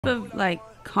Of like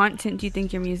content do you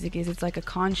think your music is? It's like a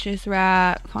conscious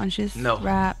rap,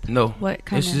 rap. No. What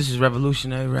kind This is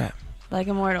revolutionary rap. Like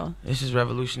Immortal. This is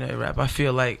revolutionary rap. I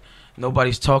feel like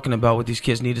nobody's talking about what these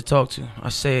kids need to talk to. I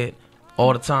say it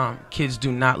all the time. Kids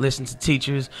do not listen to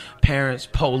teachers, parents,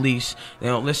 police. They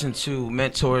don't listen to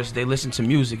mentors. They listen to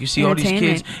music. You see all these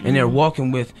kids and they're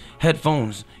walking with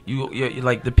headphones. You're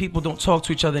like, the people don't talk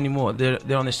to each other anymore. They're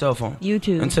on their cell phone.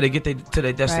 YouTube. Until they get to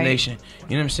their destination. Right.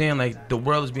 You know what I'm saying? Like, the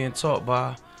world is being taught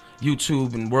by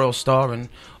YouTube and World Star and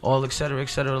all et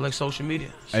cetera, like social media.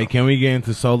 So. Hey, can we get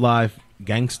into Soul Live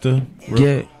Gangsta?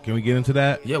 Yeah. Can we get into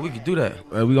that? Yeah, we can do that.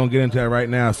 We're going to get into that right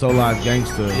now. Soul Live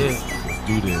Gangsta. Yeah. Let's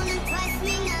do this.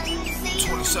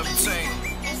 2017.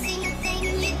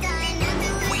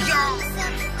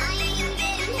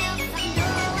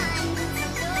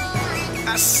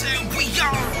 I said we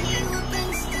are.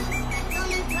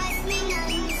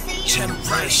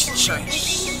 Generation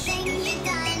change.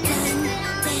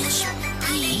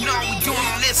 You know what we doing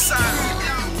on this side.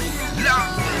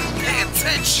 Love, pay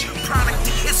attention. Product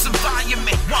of his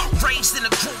environment. Raised in a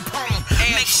group home.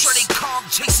 Make sure they call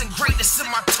chasing greatness in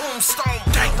my tombstone.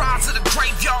 Rise of the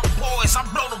graveyard boys, I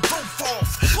blow the roof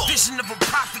off. Vision of a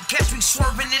prophet, catch me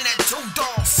swerving in that two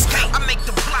doors. I make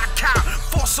the block out,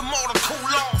 force them all to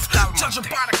cool off. Judging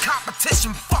by the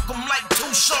competition, fuck them like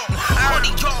too short.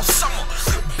 Money all summer,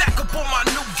 back up on my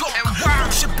New York. And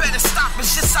bullshit better stop,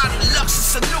 it's just out of luck,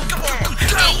 it's a newborn.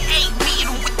 Ain't me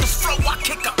with the flow, I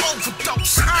kick an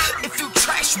overdose. If you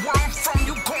trash where I'm from,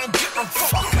 you gon' get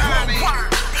revoked.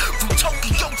 Worldwide, from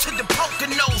Tokyo to the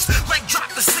Poconos. Like drop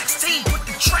the 16, put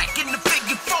the track in the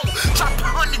figure 4. Drop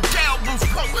 100 albums,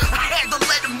 whoa, I had to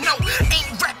let them know.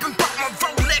 Ain't rapping about my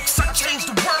Rolex, I changed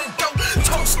the world though.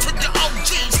 Toast to the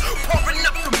OGs, pouring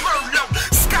up the Merlot.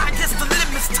 Sky is the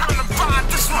limit, time to ride,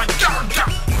 this my yard.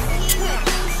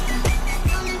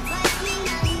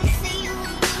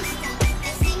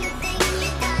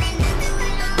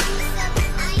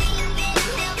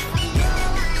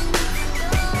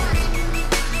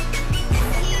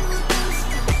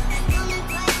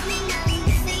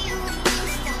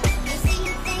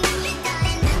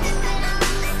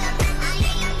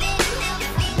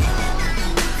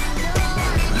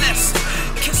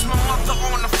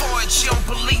 She don't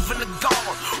believe in the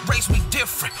God, raised me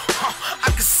different. I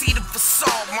can see the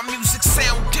facade, my music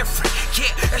sound different.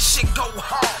 Yeah, that shit go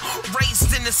hard.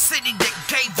 Raised in the city that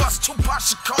gave us Tupac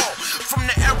Shakur.